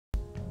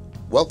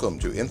Welcome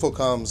to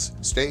Infocom's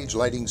Stage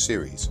Lighting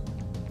Series.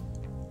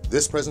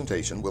 This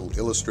presentation will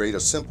illustrate a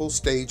simple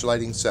stage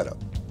lighting setup,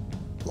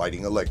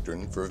 lighting a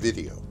lectern for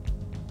video.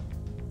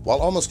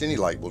 While almost any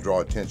light will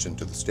draw attention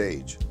to the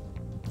stage,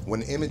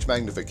 when image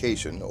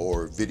magnification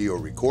or video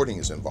recording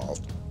is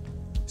involved,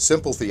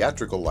 simple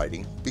theatrical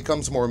lighting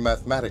becomes more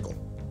mathematical.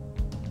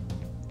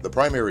 The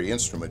primary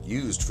instrument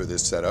used for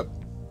this setup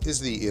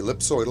is the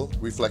ellipsoidal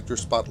reflector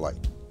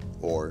spotlight,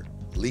 or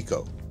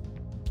LECO.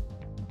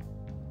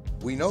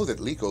 We know that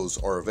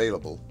LECOs are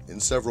available in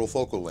several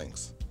focal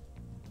lengths.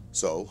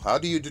 So, how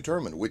do you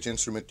determine which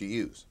instrument to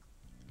use?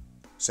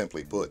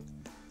 Simply put,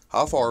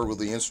 how far will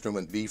the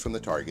instrument be from the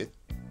target?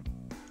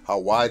 How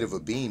wide of a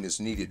beam is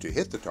needed to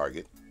hit the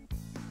target?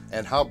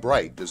 And how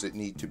bright does it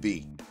need to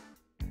be?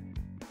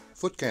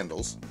 Foot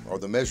candles are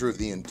the measure of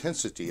the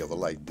intensity of a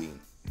light beam.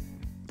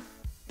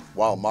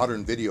 While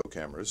modern video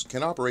cameras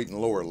can operate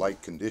in lower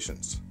light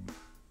conditions,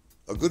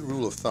 a good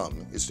rule of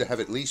thumb is to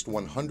have at least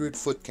 100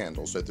 foot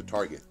candles at the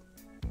target.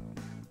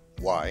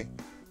 Why?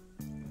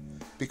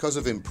 Because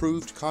of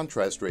improved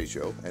contrast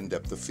ratio and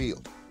depth of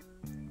field.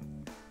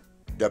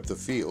 Depth of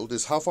field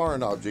is how far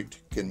an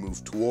object can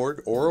move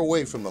toward or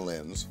away from the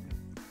lens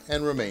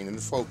and remain in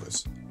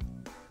focus.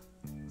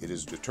 It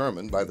is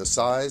determined by the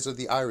size of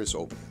the iris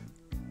opening.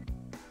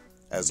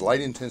 As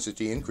light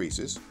intensity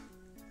increases,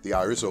 the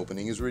iris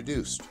opening is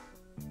reduced,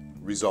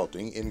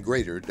 resulting in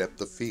greater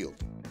depth of field.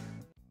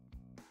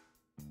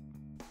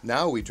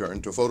 Now we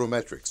turn to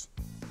photometrics.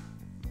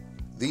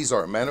 These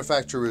are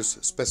manufacturer's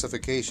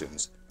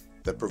specifications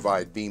that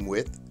provide beam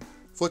width,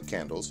 foot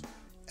candles,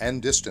 and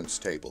distance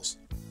tables.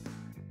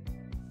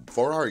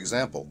 For our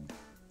example,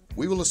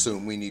 we will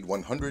assume we need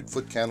 100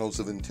 foot candles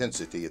of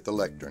intensity at the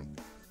lectern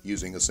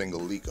using a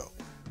single LECO.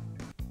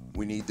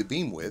 We need the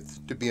beam width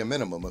to be a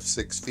minimum of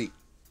 6 feet.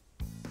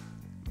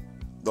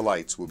 The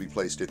lights will be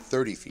placed at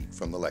 30 feet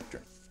from the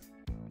lectern.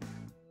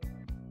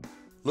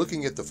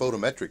 Looking at the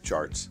photometric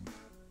charts,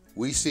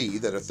 we see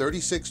that a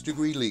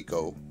 36-degree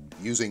LECO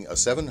using a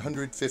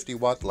 750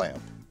 watt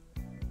lamp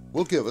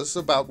will give us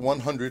about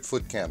 100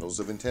 foot candles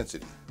of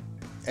intensity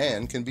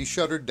and can be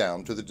shuttered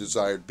down to the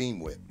desired beam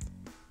width.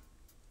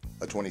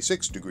 A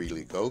 26-degree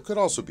LECO could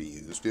also be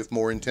used if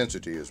more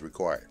intensity is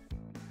required.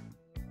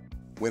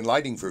 When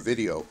lighting for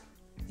video,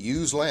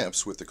 use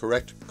lamps with the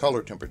correct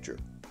color temperature.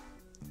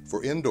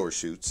 For indoor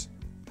shoots,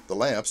 the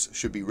lamps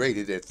should be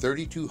rated at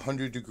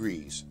 3200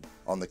 degrees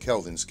on the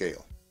Kelvin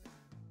scale.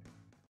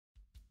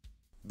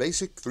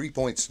 Basic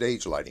three-point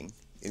stage lighting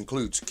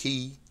includes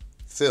key,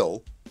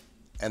 fill,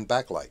 and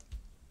backlight.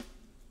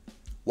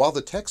 While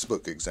the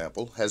textbook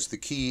example has the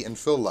key and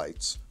fill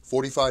lights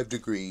 45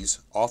 degrees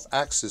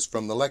off-axis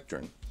from the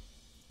lectern,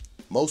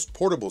 most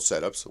portable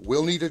setups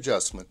will need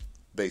adjustment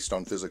based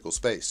on physical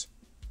space.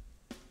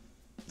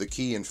 The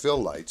key and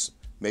fill lights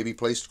may be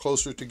placed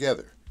closer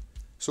together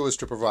so as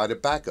to provide a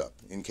backup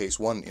in case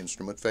one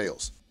instrument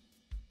fails.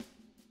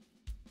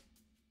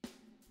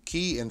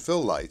 Key and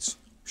fill lights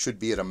should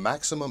be at a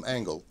maximum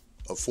angle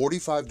of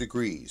 45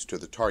 degrees to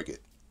the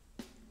target.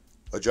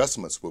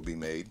 Adjustments will be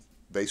made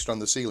based on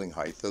the ceiling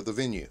height of the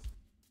venue.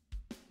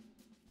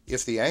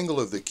 If the angle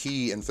of the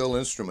key and fill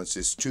instruments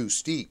is too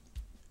steep,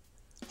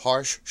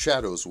 harsh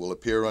shadows will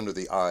appear under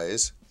the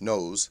eyes,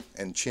 nose,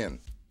 and chin.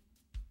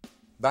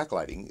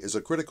 Backlighting is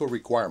a critical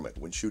requirement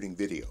when shooting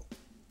video.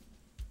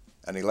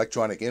 An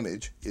electronic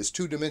image is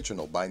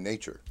two-dimensional by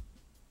nature.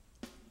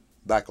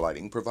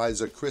 Backlighting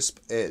provides a crisp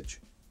edge,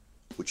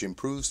 which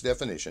improves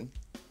definition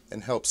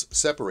and helps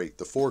separate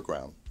the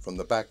foreground from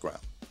the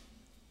background.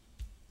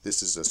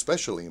 This is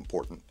especially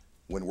important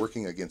when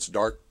working against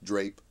dark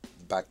drape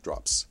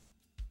backdrops.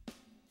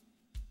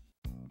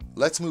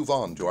 Let's move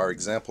on to our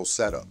example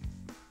setup.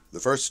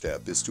 The first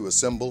step is to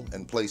assemble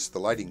and place the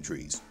lighting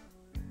trees.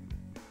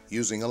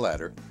 Using a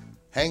ladder,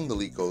 hang the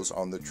LECOs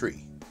on the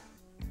tree.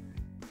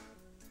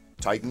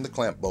 Tighten the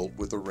clamp bolt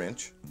with a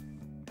wrench.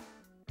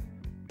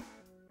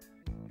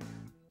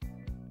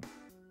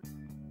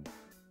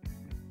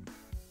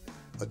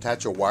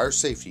 Attach a wire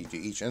safety to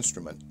each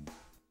instrument.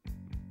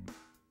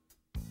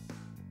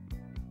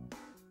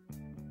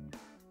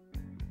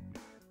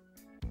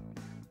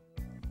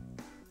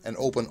 And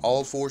open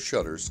all 4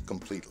 shutters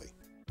completely.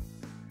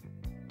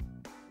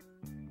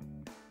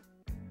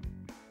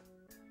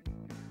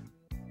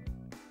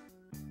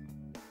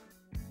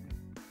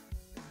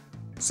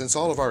 Since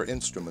all of our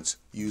instruments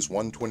use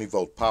 120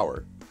 volt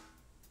power,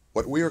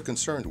 what we are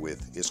concerned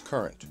with is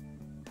current.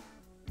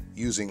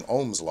 Using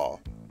Ohm's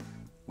law,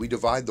 we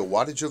divide the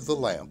wattage of the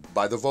lamp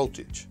by the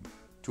voltage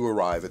to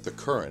arrive at the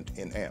current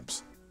in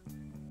amps.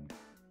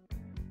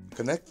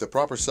 Connect the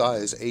proper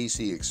size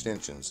AC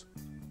extensions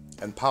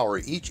and power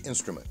each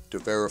instrument to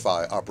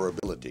verify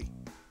operability.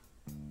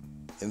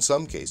 In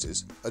some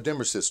cases, a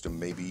dimmer system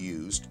may be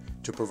used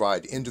to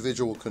provide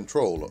individual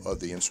control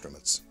of the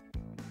instruments.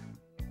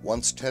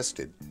 Once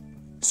tested,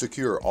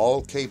 secure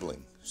all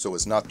cabling so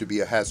as not to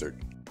be a hazard.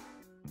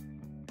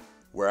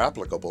 Where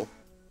applicable,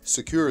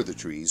 secure the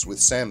trees with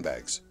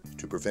sandbags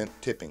to prevent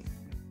tipping.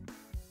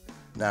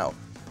 Now,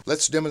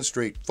 let's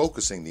demonstrate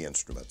focusing the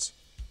instruments.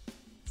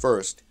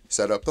 First,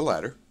 set up the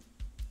ladder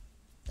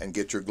and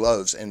get your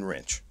gloves and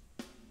wrench.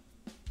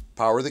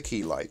 Power the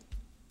key light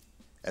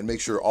and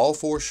make sure all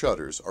 4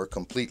 shutters are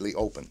completely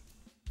open.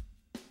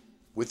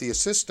 With the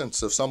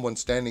assistance of someone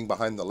standing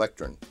behind the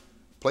lectern,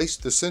 place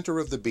the center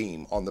of the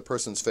beam on the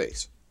person's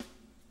face.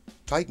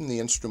 Tighten the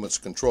instrument's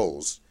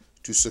controls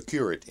to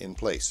secure it in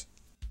place.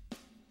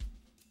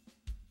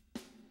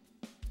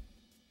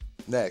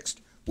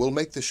 Next, we'll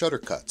make the shutter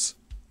cuts.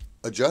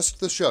 Adjust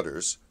the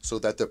shutters so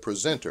that the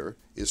presenter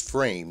is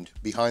framed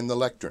behind the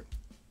lectern.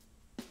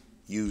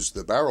 Use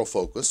the barrel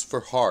focus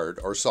for hard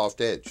or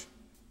soft edge.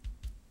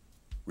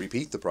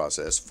 Repeat the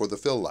process for the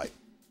fill light.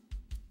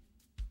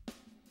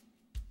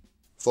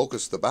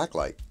 Focus the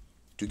backlight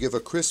to give a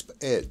crisp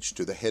edge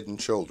to the head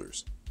and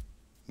shoulders,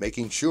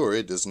 making sure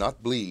it does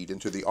not bleed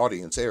into the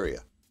audience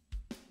area.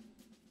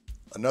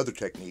 Another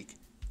technique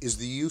is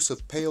the use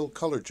of pale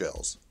color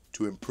gels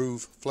to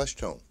improve flesh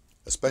tone,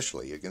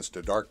 especially against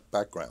a dark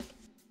background.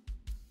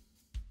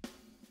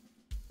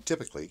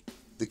 Typically,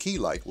 the key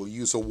light will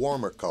use a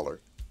warmer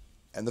color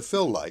and the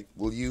fill light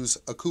will use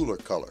a cooler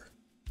color.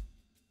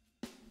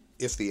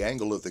 If the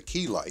angle of the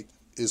key light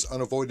is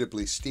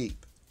unavoidably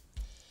steep,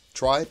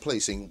 try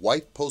placing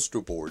white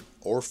poster board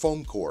or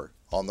foam core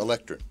on the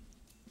lectern.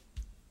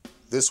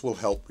 This will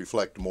help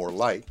reflect more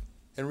light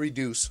and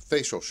reduce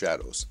facial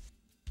shadows.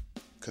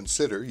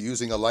 Consider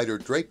using a lighter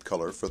drape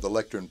color for the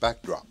lectern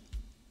backdrop.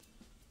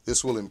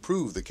 This will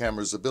improve the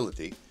camera's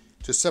ability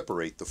to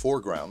separate the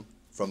foreground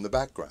from the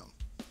background.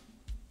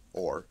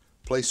 Or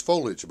place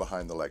foliage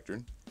behind the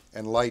lectern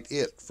and light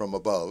it from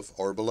above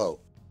or below.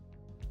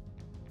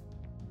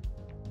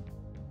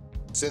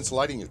 Since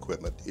lighting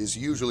equipment is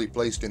usually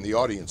placed in the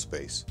audience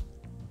space,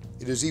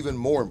 it is even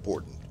more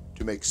important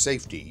to make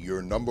safety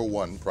your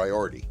 #1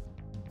 priority.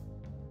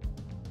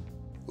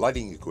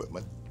 Lighting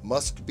equipment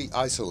must be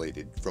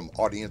isolated from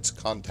audience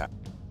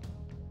contact.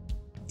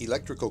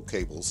 Electrical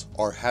cables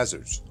are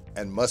hazards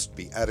and must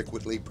be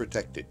adequately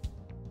protected.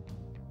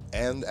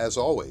 And as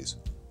always,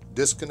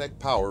 disconnect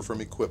power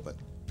from equipment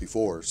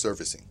before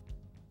servicing.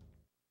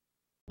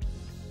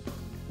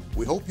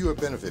 We hope you have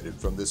benefited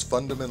from this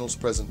fundamentals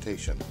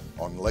presentation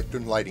on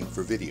lectern lighting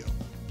for video.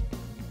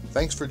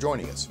 Thanks for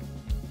joining us,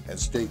 and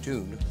stay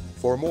tuned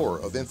for more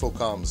of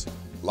Infocom's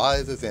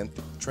live event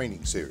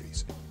training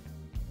series.